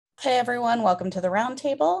Hey everyone, welcome to the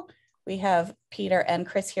roundtable. We have Peter and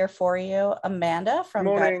Chris here for you. Amanda from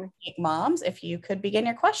Guide for Morning. Geek Moms, if you could begin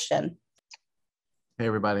your question. Hey,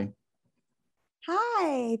 everybody.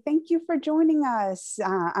 Hi, thank you for joining us.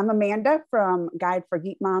 I'm Amanda from Guide for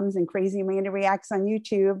Geek Moms and Crazy Amanda Reacts on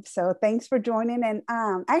YouTube. So thanks for joining. And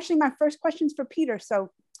actually, my first question is for Peter.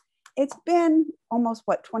 So it's been almost,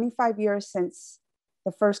 25 years since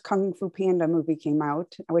the first Kung Fu Panda movie came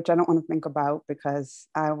out, which I don't want to think about because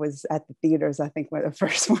I was at the theaters, I think, when the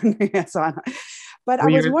first one I saw. But Well,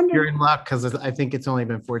 I was wondering. You're in luck because I think it's only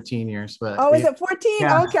been 14 years. But Oh, is it 14?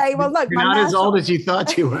 Yeah. Okay. Well, look, You're not as old as you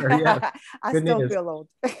thought you were. Yeah. I Good still news. feel old.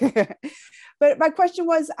 But my question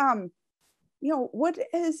was, what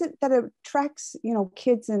is it that attracts,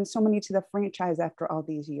 kids and so many to the franchise after all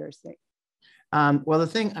these years? Well, the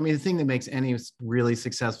thing that makes any really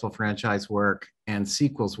successful franchise work and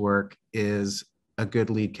sequels work is a good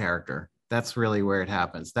lead character. That's really where it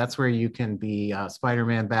happens. That's where you can be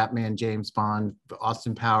Spider-Man, Batman, James Bond,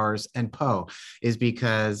 Austin Powers, and Poe, is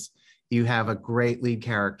because you have a great lead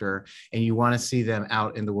character and you want to see them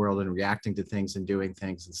out in the world and reacting to things and doing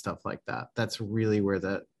things and stuff like that. That's really where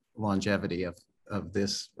the longevity of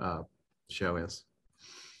this show is.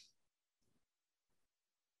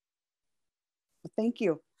 Thank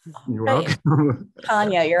you. You're welcome.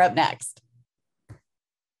 Tanya, you're up next.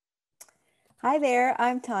 Hi there,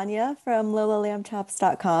 I'm Tanya from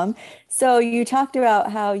LolaLambChops.com. So you talked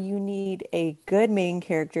about how you need a good main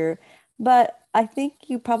character, but I think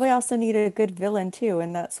you probably also need a good villain too,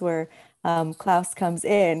 and that's where Klaus comes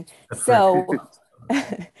in. So,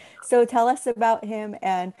 so tell us about him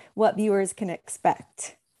and what viewers can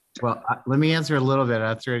expect. Well, let me answer a little bit.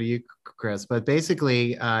 I'll throw to you, Chris. But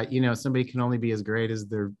basically, somebody can only be as great as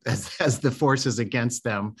as the forces against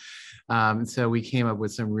them. So we came up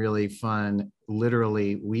with some really fun,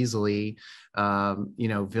 literally weaselly,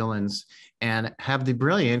 villains, and have the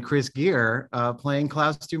brilliant Chris Geere playing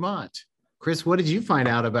Klaus Dumont. Chris, what did you find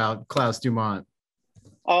out about Klaus Dumont?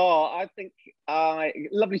 Oh, I think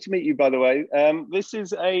lovely to meet you, by the way. This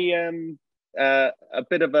is a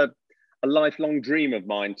bit of a lifelong dream of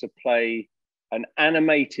mine to play an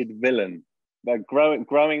animated villain. But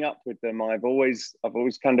growing up with them, I've always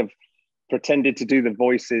kind of pretended to do the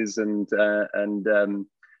voices and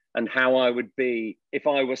how I would be if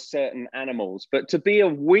I was certain animals. But to be a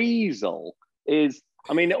weasel is,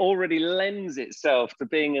 it already lends itself to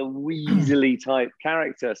being a weaselly type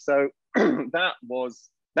character. So that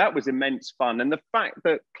was immense fun. And the fact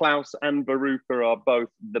that Klaus and Veruca are both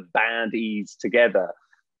the baddies together,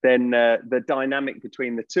 then the dynamic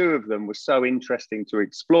between the two of them was so interesting to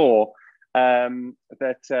explore we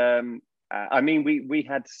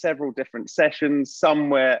had several different sessions, some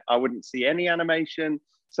where I wouldn't see any animation,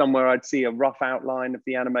 some where I'd see a rough outline of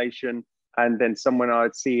the animation, and then somewhere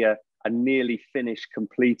I'd see a nearly finished,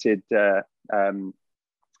 completed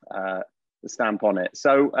stamp on it.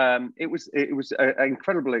 So it was an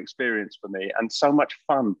incredible experience for me and so much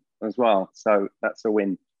fun as well. So that's a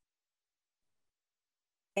win.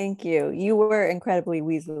 Thank you. You were incredibly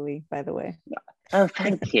weaselly, by the way. Oh,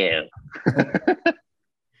 thank you.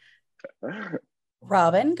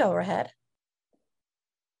 Robin, go ahead.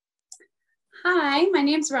 Hi, my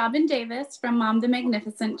name's Robin Davis from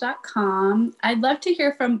momthemagnificent.com. I'd love to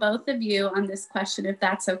hear from both of you on this question, if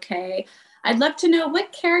that's okay. I'd love to know,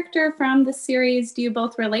 what character from the series do you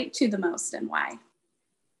both relate to the most and why?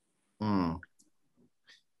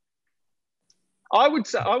 I would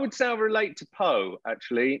say I relate to Poe,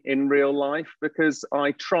 actually, in real life, because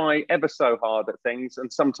I try ever so hard at things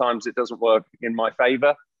and sometimes it doesn't work in my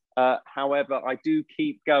favor. However, I do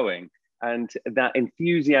keep going, and that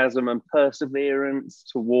enthusiasm and perseverance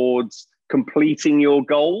towards completing your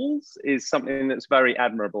goals is something that's very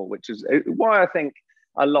admirable, which is why I think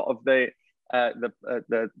a lot of the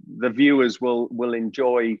viewers will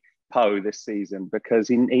enjoy Poe this season, because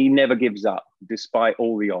he never gives up despite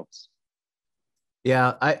all the odds.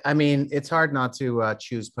 Yeah, it's hard not to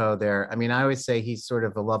choose Poe there. I always say he's sort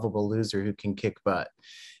of a lovable loser who can kick butt.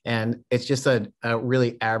 And it's just a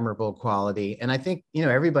really admirable quality. And I think,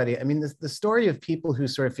 everybody, the story of people who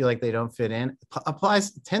sort of feel like they don't fit in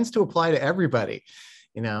tends to apply to everybody.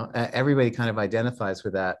 Everybody kind of identifies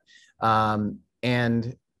with that.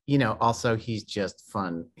 Also he's just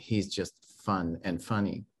fun. He's just fun and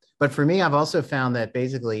funny. But for me, I've also found that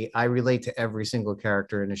basically I relate to every single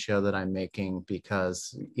character in a show that I'm making,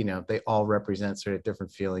 because, they all represent sort of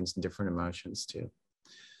different feelings and different emotions too.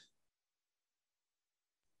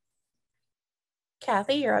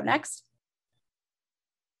 Kathy, you're up next.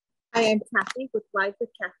 Hi, I'm Kathy with Live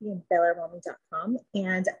with Kathy and BellarMommy.com.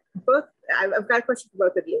 And I've got a question for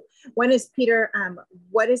both of you. One is, Peter,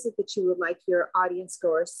 what is it that you would like your audience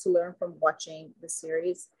goers to learn from watching the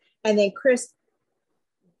series? And then Chris,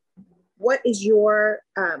 what is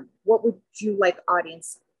what would you like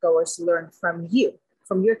audience goers to learn from you,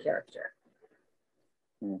 from your character?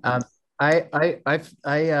 I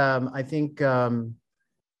think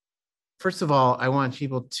first of all, I want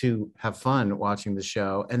people to have fun watching the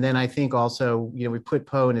show. And then I think also, we put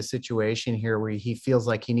Poe in a situation here where he feels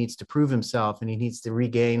like he needs to prove himself and he needs to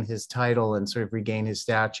regain his title and sort of regain his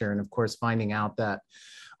stature. And of course, finding out that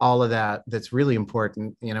all of that's really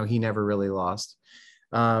important, he never really lost.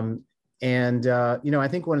 I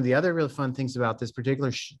think one of the other really fun things about this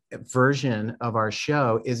particular version of our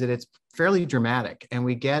show is that it's fairly dramatic, and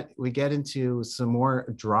we get into some more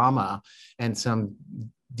drama and some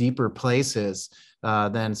deeper places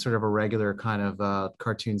than sort of a regular kind of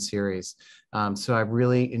cartoon series. So I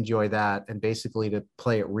really enjoy that, and basically to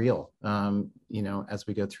play it real, as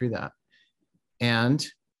we go through that. And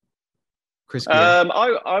Chris Geere.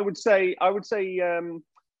 I would say,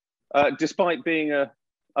 despite being a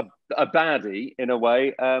baddie in a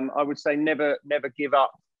way, I would say never give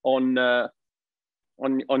up on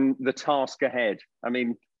the task ahead. I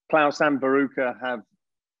mean, Klaus and Veruca have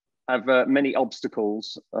many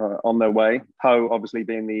obstacles on their way, Poe obviously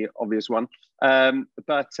being the obvious one.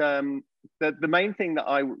 But the main thing that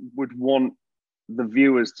I would want the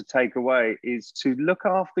viewers to take away is to look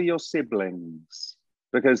after your siblings,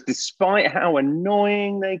 because despite how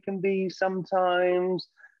annoying they can be sometimes,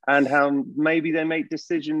 and how maybe they make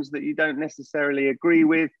decisions that you don't necessarily agree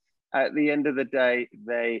with, at the end of the day,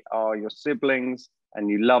 they are your siblings and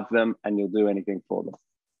you love them and you'll do anything for them.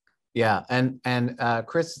 Yeah, and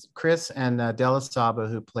Chris and Della Saba,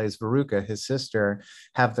 who plays Veruca, his sister,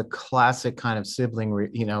 have the classic kind of sibling,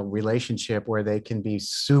 relationship where they can be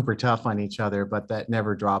super tough on each other, but that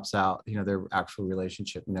never drops out. Their actual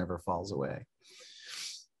relationship never falls away.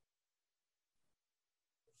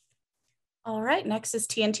 All right, next is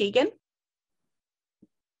T and Tegan.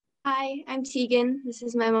 Hi, I'm Tegan. This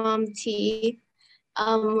is my mom, T.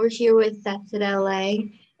 We're here with That's at LA.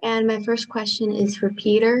 And my first question is for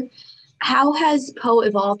Peter. How has Poe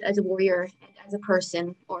evolved as a warrior and as a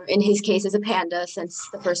person, or in his case, as a panda, since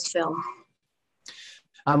the first film?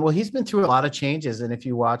 Well, he's been through a lot of changes, and if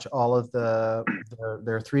you watch all of there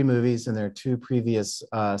are 3 movies and there are 2 previous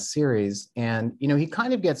series, and he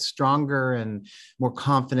kind of gets stronger and more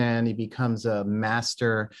confident. He becomes a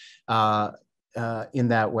master in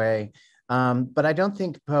that way, but I don't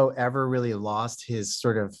think Poe ever really lost his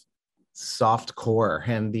sort of soft core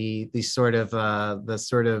and the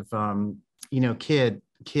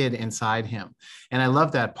kid inside him. And I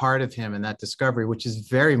love that part of him and that discovery, which is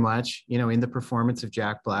very much, in the performance of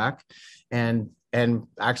Jack Black, and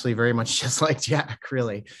actually very much just like Jack,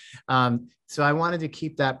 really. So I wanted to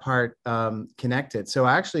keep that part connected. So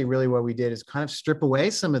actually, really what we did is kind of strip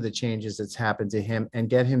away some of the changes that's happened to him and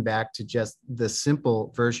get him back to just the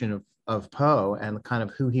simple version of Poe and kind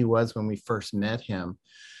of who he was when we first met him,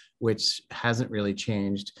 which hasn't really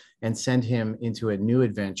changed, and send him into a new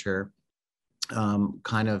adventure,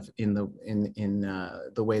 kind of in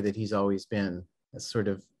the way that he's always been, as sort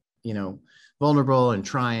of vulnerable and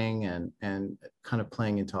trying and kind of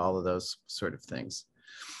playing into all of those sort of things.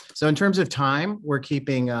 So in terms of time, we're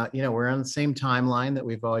keeping we're on the same timeline that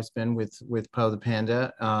we've always been with Poe the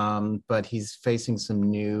Panda, but he's facing some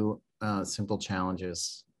new simple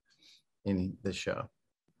challenges in the show.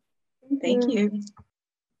 Thank you.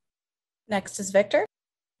 Next is Victor.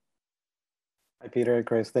 Hi, Peter and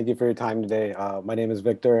Chris. Thank you for your time today. My name is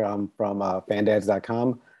Victor. I'm from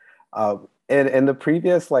fandads.com. In the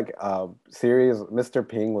previous series, Mr.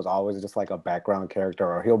 Ping was always just like a background character,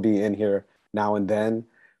 or he'll be in here now and then.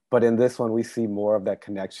 But in this one, we see more of that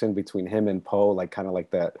connection between him and Poe, kind of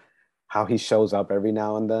like that, how he shows up every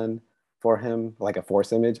now and then for him, like a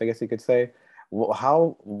force image, I guess you could say.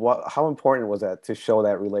 How important was that to show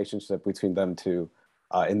that relationship between them two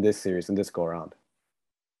in this series, in this go around?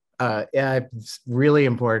 Yeah, it's really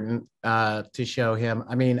important to show him.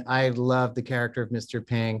 I mean, I love the character of Mr.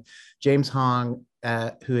 Ping. James Hong,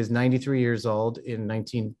 who is 93 years old in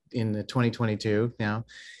 2022 now,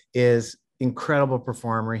 is incredible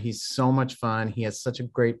performer. He's so much fun. He has such a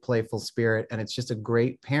great playful spirit, and it's just a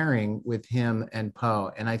great pairing with him and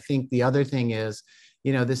Poe. And I think the other thing is,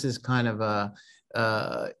 this is kind of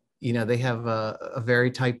they have a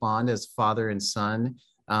very tight bond as father and son.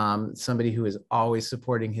 Somebody who is always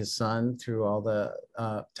supporting his son through all the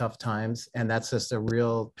tough times. And that's just a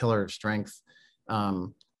real pillar of strength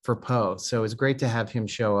for Poe. So it's great to have him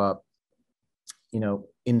show up,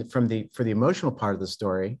 for the emotional part of the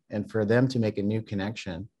story, and for them to make a new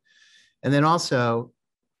connection. And then also,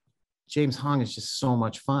 James Hong is just so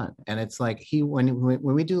much fun. And it's like when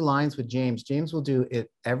we do lines with James will do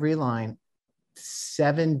it every line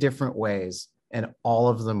 7 different ways, and all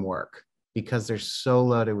of them work because they're so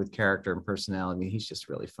loaded with character and personality. I mean, he's just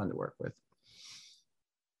really fun to work with.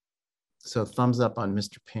 So thumbs up on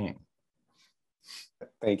Mr. Ping.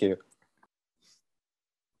 Thank you.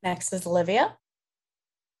 Next is Olivia.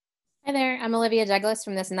 Hi there, I'm Olivia Douglas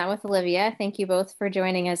from This and That with Olivia. Thank you both for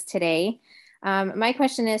joining us today. My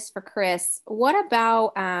question is for Chris. What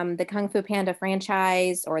about the Kung Fu Panda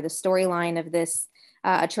franchise or the storyline of this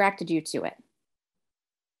attracted you to it?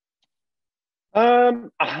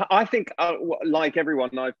 I think, like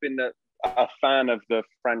everyone, I've been a fan of the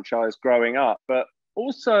franchise growing up, but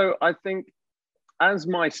also I think as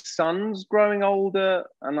my son's growing older,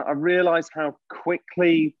 and I realize how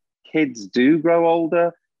quickly kids do grow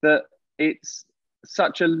older, that it's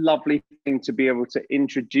such a lovely thing to be able to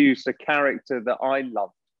introduce a character that I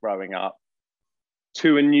loved growing up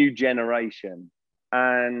to a new generation.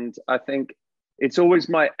 And I think it's always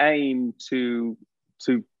my aim to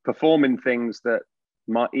perform in things that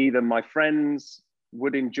either my friends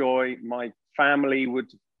would enjoy, my family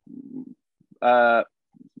would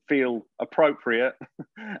feel appropriate,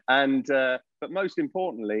 and but most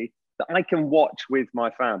importantly, that I can watch with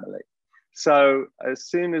my family. So as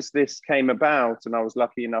soon as this came about and I was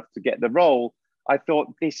lucky enough to get the role, I thought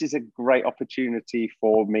this is a great opportunity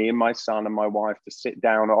for me and my son and my wife to sit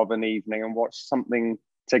down of an evening and watch something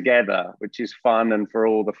together, which is fun and for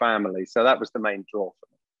all the family. So that was the main draw for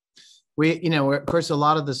me. Of course, a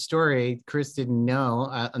lot of the story Chris didn't know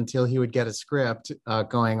until he would get a script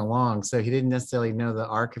going along. So he didn't necessarily know the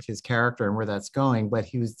arc of his character and where that's going, but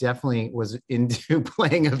he was definitely into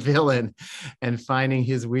playing a villain and finding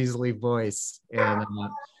his Weasley voice. And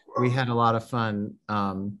we had a lot of fun.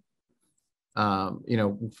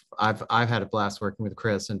 I've had a blast working with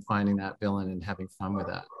Chris and finding that villain and having fun with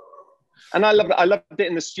that. And I loved it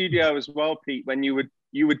in the studio as well, Pete, when you would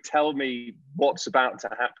tell me what's about to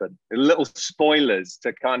happen, little spoilers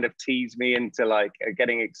to kind of tease me into like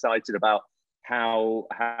getting excited about how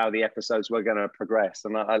the episodes were going to progress.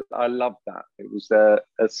 And I loved that. It was a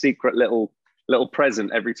secret little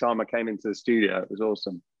present every time I came into the studio. It was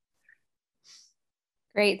awesome.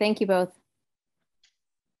 Great. Thank you both.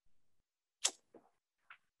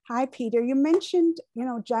 Hi, Peter. You mentioned,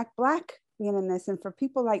 Jack Black being in this. And for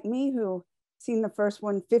people like me who seen the first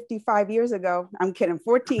one 55 years ago, I'm kidding,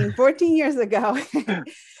 14 years ago,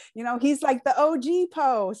 he's like the OG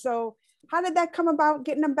Poe. So how did that come about,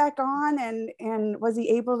 getting him back on? And was he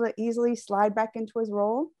able to easily slide back into his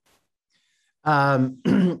role?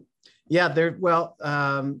 Honestly,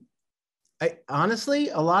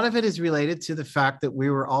 a lot of it is related to the fact that we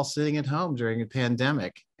were all sitting at home during a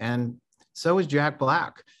pandemic, and so is Jack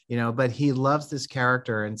Black, but he loves this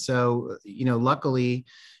character. And so, luckily,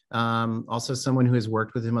 also someone who has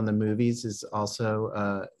worked with him on the movies is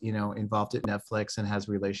also, involved at Netflix and has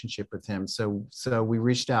a relationship with him. So we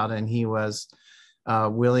reached out and he was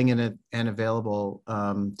willing and available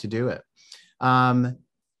to do it.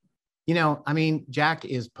 Jack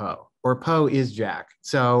is Poe, or Poe is Jack.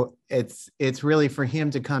 So it's really for him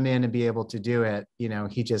to come in and be able to do it.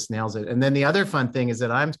 He just nails it. And then the other fun thing is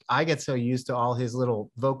that I get so used to all his little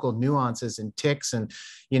vocal nuances and tics, and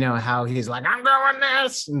how he's like, I'm going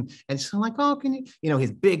this, and so I'm like, oh, can you,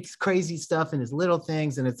 his big crazy stuff and his little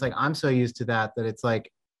things, and it's like I'm so used to that it's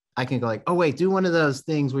like I can go like, oh wait, do one of those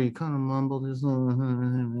things where you kind of mumble this,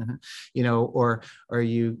 or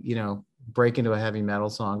you break into a heavy metal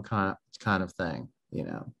song kind of thing,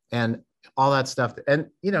 and all that stuff. And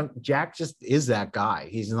Jack just is that guy.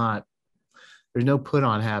 He's not, there's no put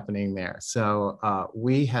on happening there. So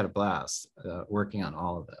we had a blast working on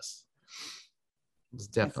all of this. It was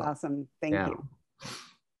definitely That's awesome. Thank you.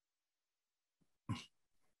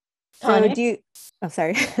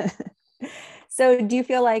 So do you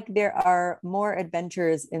feel like there are more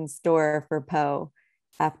adventures in store for Poe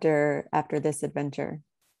after this adventure?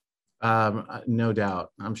 No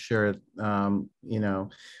doubt. I'm sure,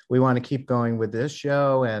 we want to keep going with this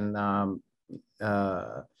show, and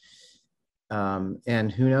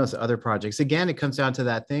who knows, other projects. Again, it comes down to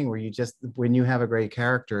that thing where when you have a great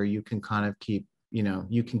character, you can kind of keep,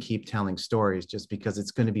 you can keep telling stories just because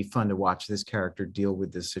it's going to be fun to watch this character deal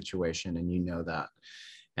with this situation. And that,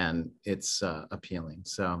 and it's appealing.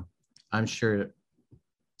 So I'm sure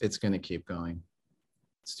it's going to keep going.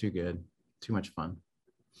 It's too good, too much fun.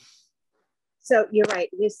 So you're right,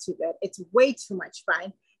 it is too good. It's way too much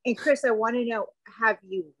fun. And Chris, I want to know, have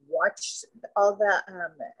you watched all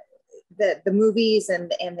the movies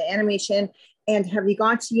and the animation? And have you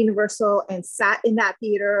gone to Universal and sat in that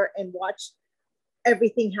theater and watched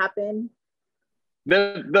everything happen?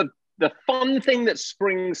 The fun thing that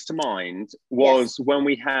springs to mind was when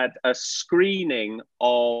we had a screening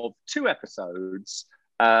of 2 episodes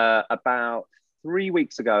about 3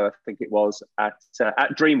 weeks ago, I think it was, at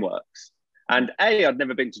DreamWorks. And A, I'd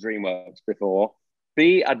never been to DreamWorks before.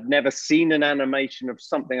 B, I'd never seen an animation of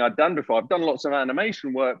something I'd done before. I've done lots of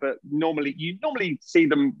animation work, but you normally see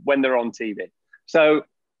them when they're on TV. So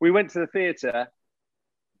we went to the theater.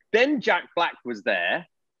 Then Jack Black was there.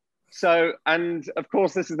 So, and of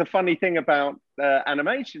course, this is the funny thing about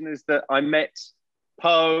animation, is that I met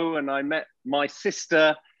Poe and I met my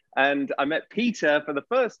sister and I met Peter for the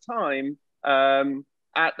first time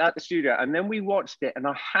at the studio. And then we watched it, and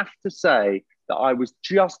I have to say that I was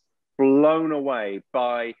just blown away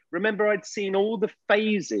by, remember, I'd seen all the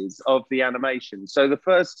phases of the animation. So the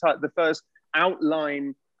first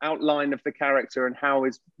outline of the character and how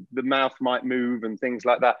the mouth might move and things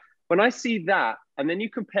like that. When I see that, and then you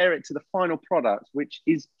compare it to the final product, which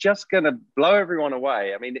is just going to blow everyone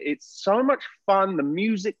away. I mean, it's so much fun. The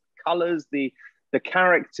music, colors, the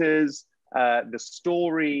characters, the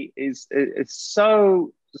story is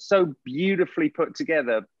so beautifully put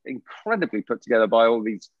together, incredibly put together by all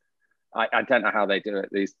these. I don't know how they do it.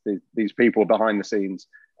 These people behind the scenes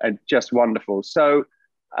are just wonderful. So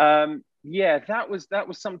yeah, that was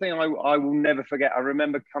something I will never forget. I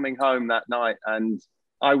remember coming home that night, and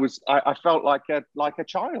I felt like a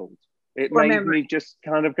child. It made me just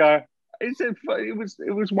kind of go.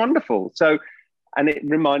 It was wonderful. So, and it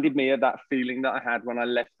reminded me of that feeling that I had when I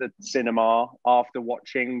left the cinema after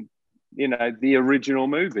watching, the original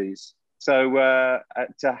movies. So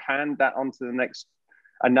to hand that on to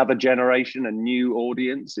another generation, a new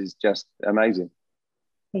audience, is just amazing.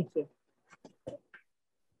 Thank you.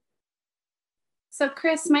 So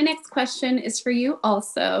Chris, my next question is for you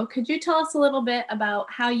also. Could you tell us a little bit about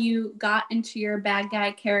how you got into your bad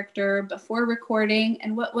guy character before recording,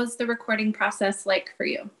 and what was the recording process like for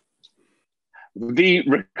you? The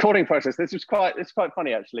recording process, it's quite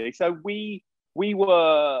funny actually. So we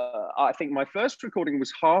were, I think my first recording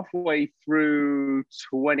was halfway through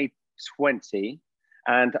 2020,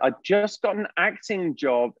 and I just got an acting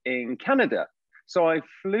job in Canada. So I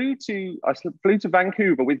flew to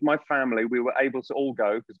Vancouver with my family. We were able to all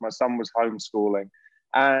go because my son was homeschooling,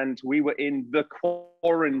 and we were in the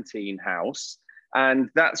quarantine house. And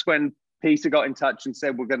that's when Peter got in touch and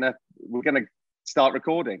said, we're gonna start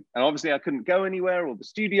recording. And obviously I couldn't go anywhere. All the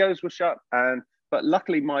studios were shut. But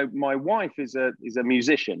luckily my wife is a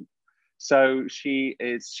musician. So she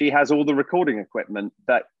has all the recording equipment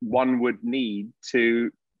that one would need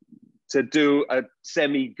to do a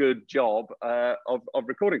semi-good job of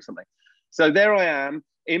recording something. So there I am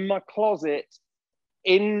in my closet,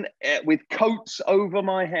 with coats over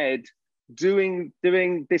my head, doing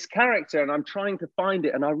this character, and I'm trying to find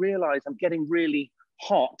it, and I realize I'm getting really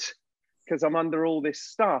hot because I'm under all this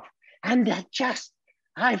stuff, and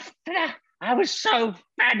I was so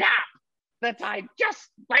fed up that I just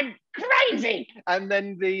went crazy, and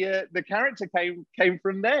then the character came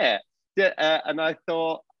from there, and I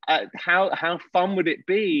thought, how fun would it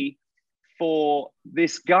be for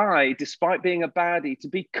this guy, despite being a baddie, to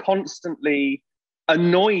be constantly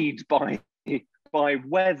annoyed by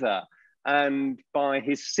weather and by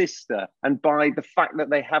his sister and by the fact that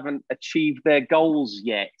they haven't achieved their goals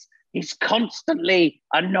yet. He's constantly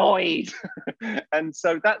annoyed. And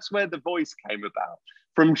so that's where the voice came about,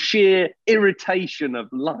 from sheer irritation of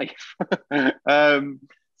life.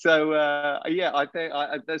 So I think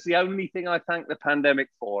that's the only thing I thank the pandemic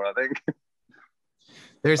for, I think.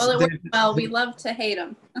 We love to hate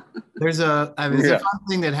them. There's a fun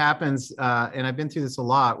thing that happens, and I've been through this a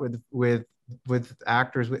lot with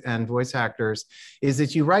actors and voice actors, is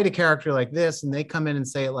that you write a character like this and they come in and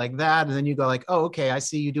say it like that, and then you go like, oh, okay, I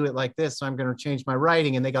see you do it like this, so I'm going to change my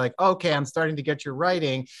writing, and they go like, okay, I'm starting to get your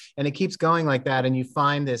writing, and it keeps going like that, and you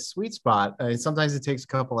find this sweet spot. I mean, sometimes it takes a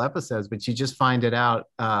couple episodes, but you just find it out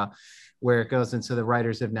where it goes. And so the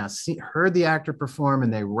writers have now heard the actor perform,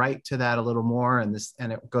 and they write to that a little more, and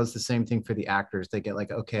it goes the same thing for the actors. They get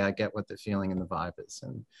like, okay, I get what the feeling and the vibe is,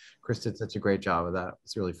 and Chris did such a great job of that.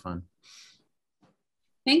 It's really fun.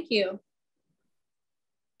 Thank you.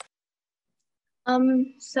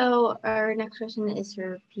 So our next question is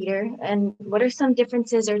for Peter. And what are some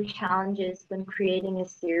differences or challenges when creating a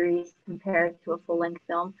series compared to a full-length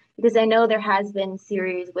film? Because I know there has been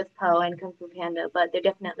series with Poe and Kung Fu Panda, but they're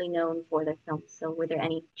definitely known for their films. So were there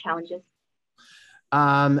any challenges?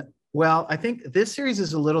 Well, I think this series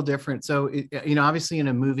is a little different. So, obviously in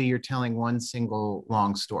a movie, you're telling one single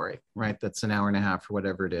long story, right? That's an hour and a half or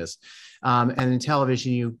whatever it is. And in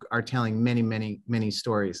television, you are telling many, many, many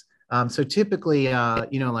stories. So typically,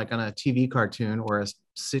 like on a TV cartoon or a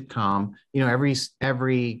sitcom,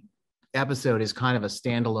 every episode is kind of a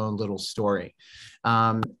standalone little story.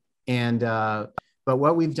 But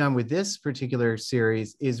what we've done with this particular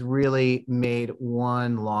series is really made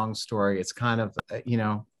one long story. It's kind of,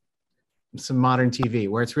 some modern TV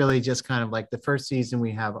where it's really just kind of like the first season,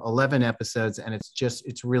 we have 11 episodes and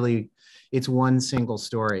it's one single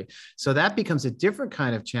story. So that becomes a different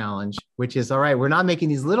kind of challenge, which is, all right, we're not making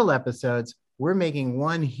these little episodes. We're making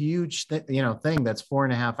one huge thing that's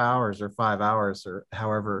 4.5 hours or 5 hours or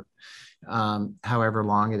however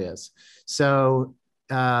long it is. So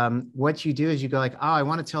what you do is you go like, oh, I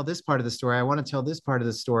want to tell this part of the story. I want to tell this part of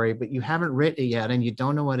the story, but you haven't written it yet and you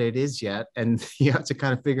don't know what it is yet. And you have to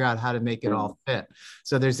kind of figure out how to make it all fit.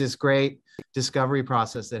 So there's this great discovery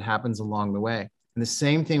process that happens along the way. And the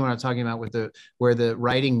same thing when I'm talking about with where the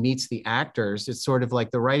writing meets the actors, it's sort of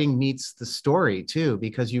like the writing meets the story too,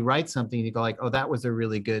 because you write something, you go like, oh, that was a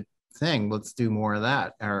really good thing. Let's do more of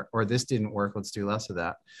that. Or this didn't work. Let's do less of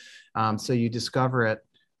that. So you discover it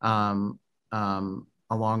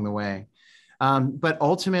along the way. But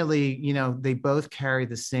ultimately, they both carry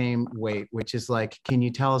the same weight, which is like, can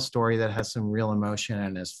you tell a story that has some real emotion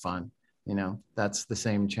and is fun? That's the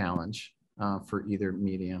same challenge for either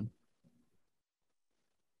medium.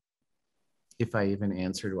 If I even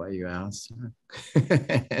answered what you asked.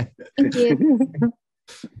 Thank you.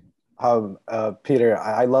 Peter,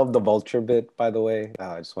 I love the vulture bit, by the way.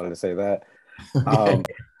 I just wanted to say that.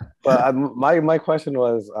 But my question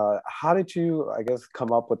was, how did you, I guess,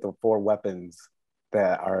 come up with the 4 weapons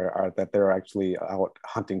that they're actually out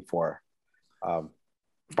hunting for? I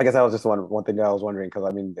guess that was just one thing that I was wondering, because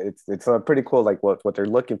I mean, it's pretty cool, like what they're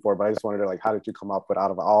looking for. But I just wondered, like, how did you come up with,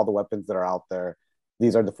 out of all the weapons that are out there,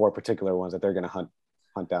 these are the 4 particular ones that they're going to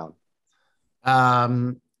hunt down?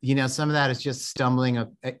 Some of that is just stumbling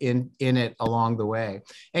in it along the way.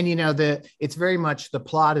 And, it's very much, the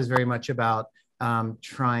plot is very much about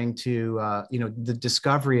trying to, the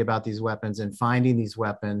discovery about these weapons and finding these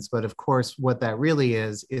weapons. But of course, what that really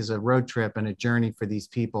is a road trip and a journey for these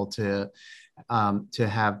people to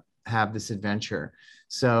have this adventure.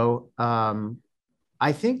 So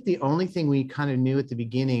I think the only thing we kind of knew at the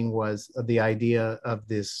beginning was the idea of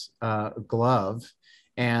this glove.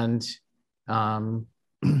 And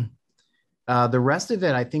the rest of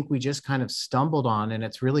it, I think we just kind of stumbled on, and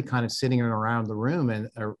it's really kind of sitting around the room and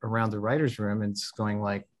around the writer's room and it's going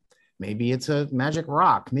like, maybe it's a magic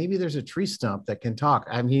rock. Maybe there's a tree stump that can talk.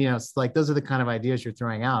 I mean, it's like, those are the kind of ideas you're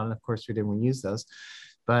throwing out. And of course we didn't use those,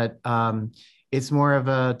 but it's more of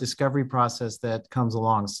a discovery process that comes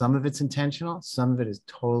along. Some of it's intentional. Some of it is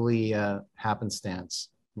totally happenstance,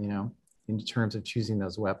 in terms of choosing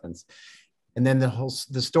those weapons. And then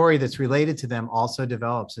the story that's related to them also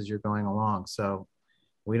develops as you're going along. So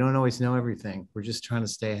we don't always know everything. We're just trying to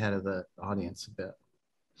stay ahead of the audience a bit.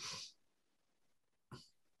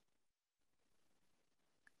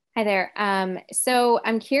 Hi there. So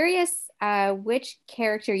I'm curious which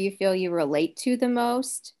character you feel you relate to the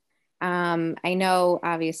most. I know,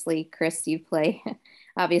 obviously, Chris, you play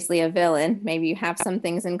obviously a villain. Maybe you have some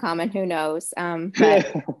things in common, who knows?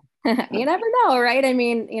 But you never know, right? I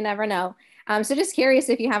mean, you never know. So just curious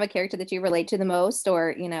if you have a character that you relate to the most,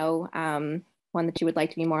 or, one that you would like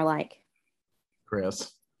to be more like.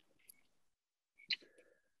 Chris.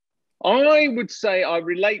 I would say I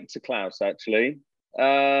relate to Klaus, actually.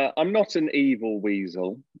 I'm not an evil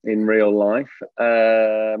weasel in real life,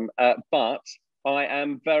 but I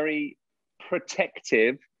am very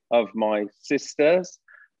protective of my sisters,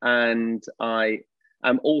 and I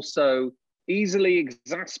am also easily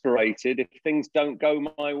exasperated if things don't go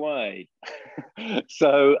my way.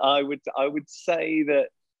 So I would say that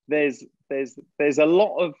there's a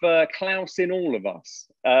lot of Klaus in all of us,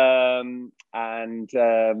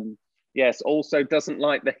 yes, also doesn't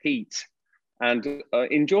like the heat and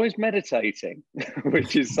enjoys meditating,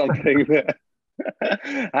 which is something that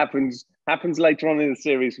happens later on in the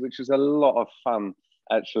series, which was a lot of fun,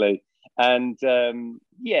 actually. And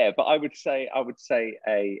but I would say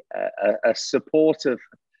a support of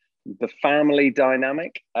the family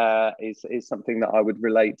dynamic is something that I would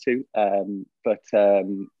relate to.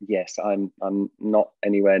 Yes, I'm not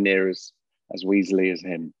anywhere near as Weasley as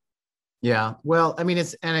him. Yeah, well, I mean,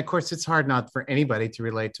 and of course it's hard not for anybody to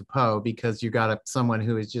relate to Poe, because you got someone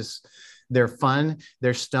who is just, they're fun,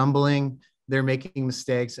 they're stumbling, they're making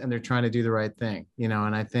mistakes and they're trying to do the right thing,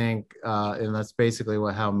 and I think and that's basically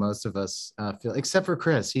how most of us feel, except for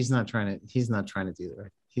Chris. He's not trying to do the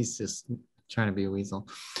right. He's just trying to be a weasel.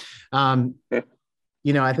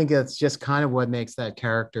 I think that's just kind of what makes that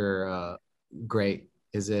character great.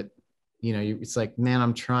 Is it, it's like, man,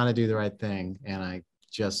 I'm trying to do the right thing and I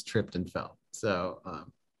just tripped and fell. So,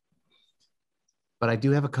 but I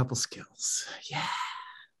do have a couple skills.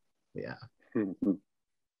 Yeah.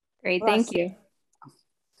 Great, thank you.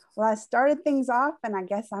 Well, I started things off, and I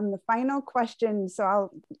guess I'm the final question, so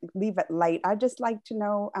I'll leave it light. I'd just like to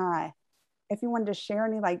know if you wanted to share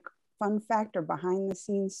any fun fact or behind the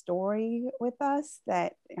scenes story with us.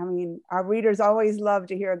 That, our readers always love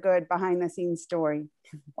to hear a good behind the scenes story.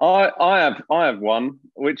 I have one,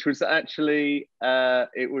 which was actually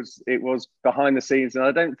it was behind the scenes, and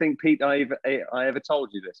I don't think, Pete, I ever told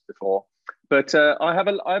you this before, but I have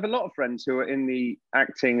a lot of friends who are in the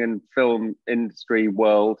acting and film industry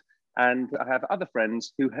world, and I have other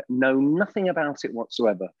friends who know nothing about it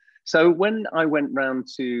whatsoever. So when I went round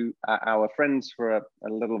to our friends for a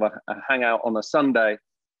little of a hangout on a Sunday,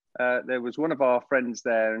 there was one of our friends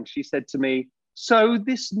there, and she said to me, "So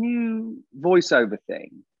this new voiceover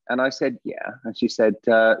thing?" And I said, "Yeah." And she said,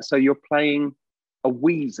 "So you're playing a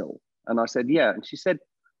weasel?" And I said, "Yeah." And she said,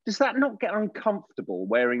 "Does that not get uncomfortable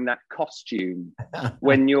wearing that costume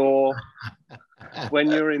when you're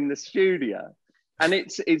in the studio?" And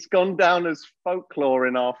it's gone down as folklore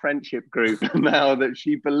in our friendship group now that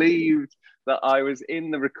she believed that I was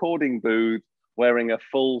in the recording booth wearing a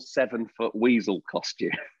full 7-foot weasel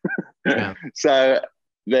costume. Yeah. So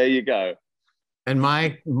there you go. And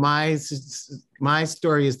my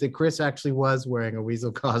story is that Chris actually was wearing a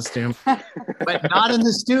weasel costume, but not in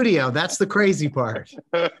the studio. That's the crazy part.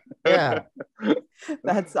 Yeah.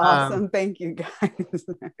 That's awesome. Thank you, guys.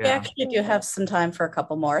 We actually do have some time for a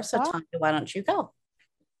couple more. So Tanya, why don't you go?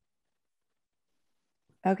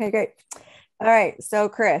 Okay, great. All right. So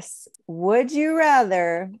Chris, would you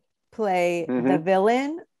rather play the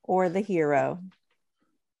villain or the hero?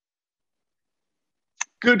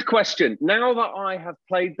 Good question. Now that I have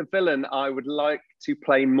played the villain, I would like to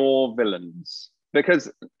play more villains,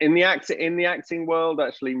 because in the acting world,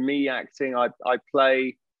 actually, me acting, I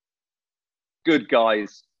play good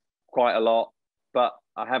guys quite a lot, but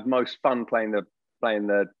I have most fun playing the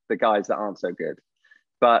guys that aren't so good.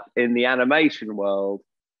 But in the animation world,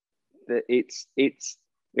 it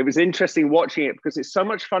was interesting watching it because it's so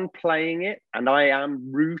much fun playing it, and I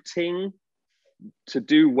am rooting to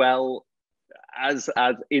do well as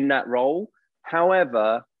in that role.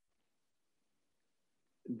 However,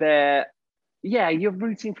 you're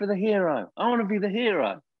rooting for the hero. I want to be the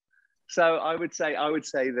hero. So I would say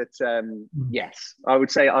that yes, I would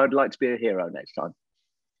say I'd like to be a hero next time.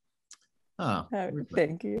 Oh,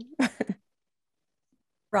 thank you.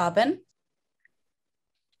 Robin?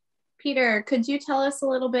 Peter, could you tell us a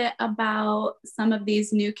little bit about some of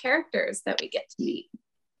these new characters that we get to meet?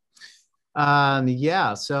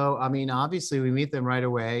 Yeah, so obviously we meet them right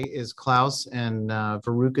away is Klaus and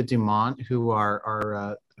Veruca Dumont, who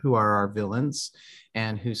are our villains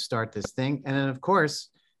and who start this thing. And then of course,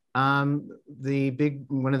 one of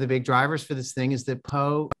the big drivers for this thing is that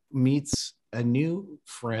Poe meets a new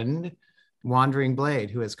friend, Wandering Blade,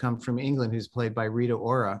 who has come from England, who's played by Rita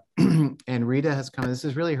Ora. And Rita has come, this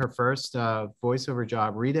is really her first voiceover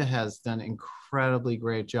job. Rita has done an incredibly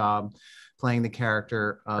great job playing the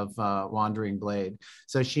character of Wandering Blade.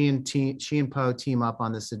 So she and Poe team up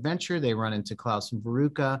on this adventure. They run into Klaus and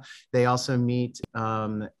Veruca. They also meet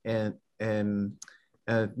a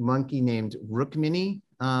monkey named Rukmini,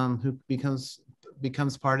 who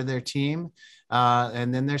becomes part of their team.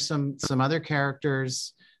 And then there's some other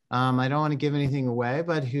characters. I don't want to give anything away,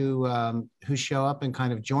 but who show up and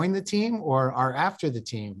kind of join the team or are after the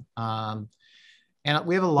team. And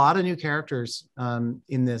we have a lot of new characters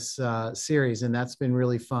in this series, and that's been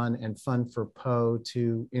really fun for Poe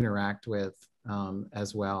to interact with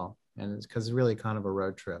as well. And it's because it's really kind of a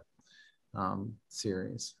road trip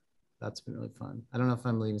series. That's been really fun. I don't know if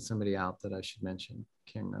I'm leaving somebody out that I should mention.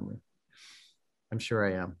 Can't remember. I'm sure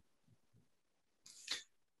I am.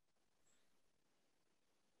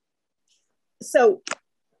 So,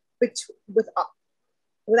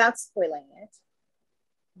 without spoiling it,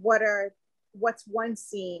 what's one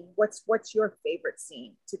scene? What's your favorite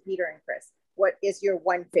scene to Peter and Chris? What is your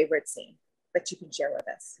one favorite scene that you can share with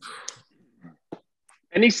us?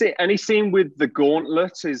 Any scene with the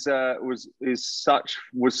gauntlet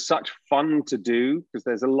was such fun to do, because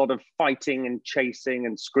there's a lot of fighting and chasing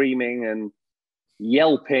and screaming and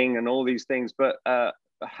yelping and all these things. But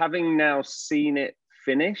having now seen it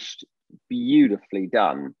finished, beautifully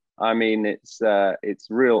done, I mean, it's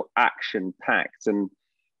real action packed, and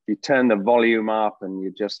you turn the volume up and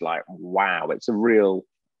you're just like, wow, it's a real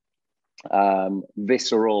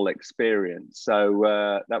visceral experience.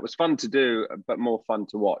 So that was fun to do, but more fun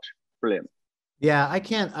to watch. Brilliant. Yeah, I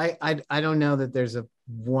don't know that there's a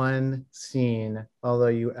one scene, although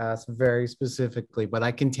you asked very specifically, but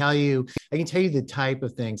I can tell you the type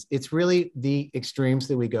of things. It's really the extremes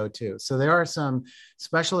that we go to. So there are some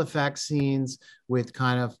special effects scenes with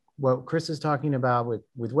kind of what Chris is talking about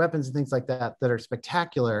with weapons and things like that that are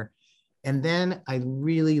spectacular. And then I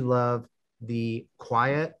really love the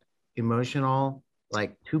quiet, emotional,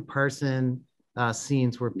 like two-person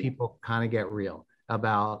scenes where people kind of get real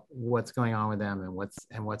about what's going on with them and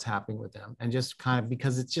what's happening with them, and just kind of,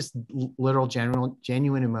 because it's just literal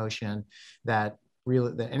genuine emotion that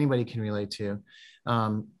anybody can relate to.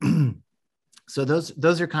 So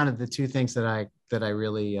those are kind of the two things that I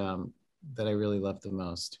really love the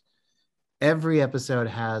most. Every episode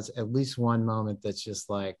has at least one moment that's just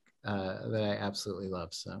like that I absolutely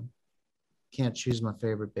love. So can't choose my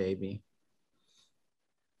favorite baby.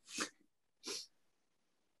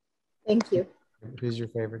 Thank you. Who's your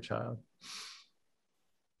favorite child?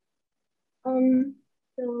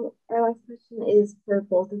 So our last question is for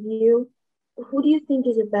both of you. Who do you think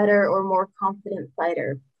is a better or more confident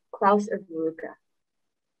fighter, Klaus or Veruca?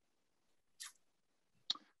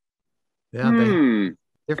 Yeah, they have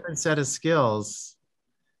different set of skills.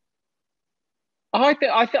 I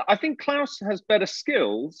think Klaus has better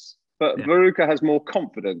skills, but Veruca has more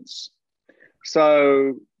confidence.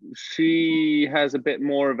 So she has a bit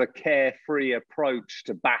more of a carefree approach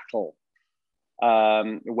to battle,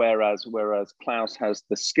 whereas Klaus has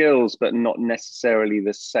the skills, but not necessarily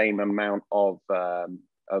the same amount of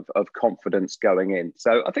confidence going in.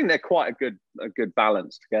 So I think they're quite a good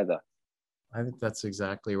balance together. I think that's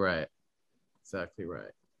exactly right. Exactly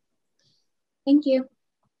right. Thank you.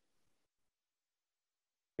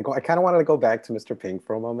 I kind of wanted to go back to Mr. Pink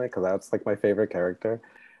for a moment because that's like my favorite character.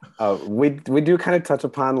 We do kind of touch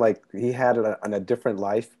upon like he had a different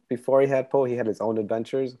life before he had Poe. He had his own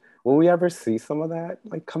adventures. Will we ever see some of that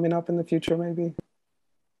like coming up in the future maybe?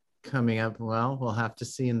 Coming up, well, we'll have to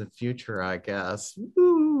see in the future, I guess.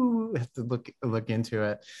 Ooh, have to look into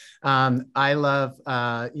it. I love,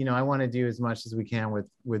 I want to do as much as we can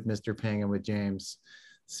with Mr. Ping and with James.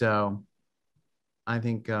 So I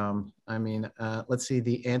think, let's see,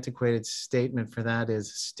 the antiquated statement for that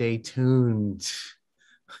is stay tuned.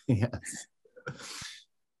 Yes.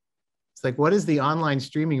 It's like, what is the online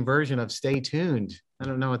streaming version of stay tuned? I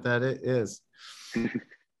don't know what that is.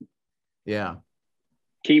 Yeah.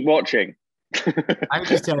 Keep watching. I'm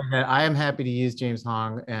just telling you that I am happy to use James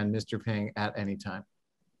Hong and Mr. Ping at any time.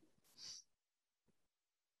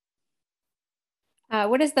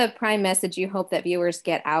 What is the prime message you hope that viewers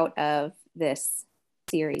get out of this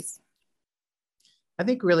series? I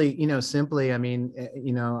think really, simply, I mean,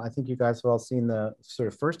 I think you guys have all seen the sort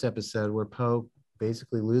of first episode where Poe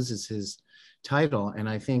basically loses his title. And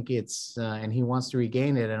I think it's, and he wants to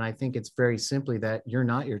regain it. And I think it's very simply that you're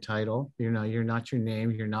not your title, you're not your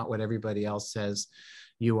name, you're not what everybody else says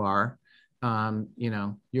you are.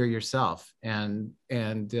 You're yourself, and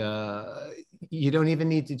you don't even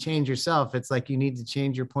need to change yourself. It's like you need to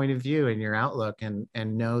change your point of view and your outlook, and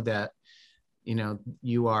know that,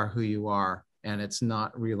 you are who you are, and it's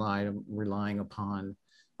not relying upon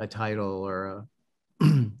a title or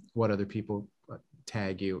what other people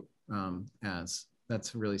tag you as.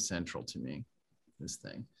 That's really central to me, this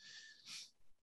thing.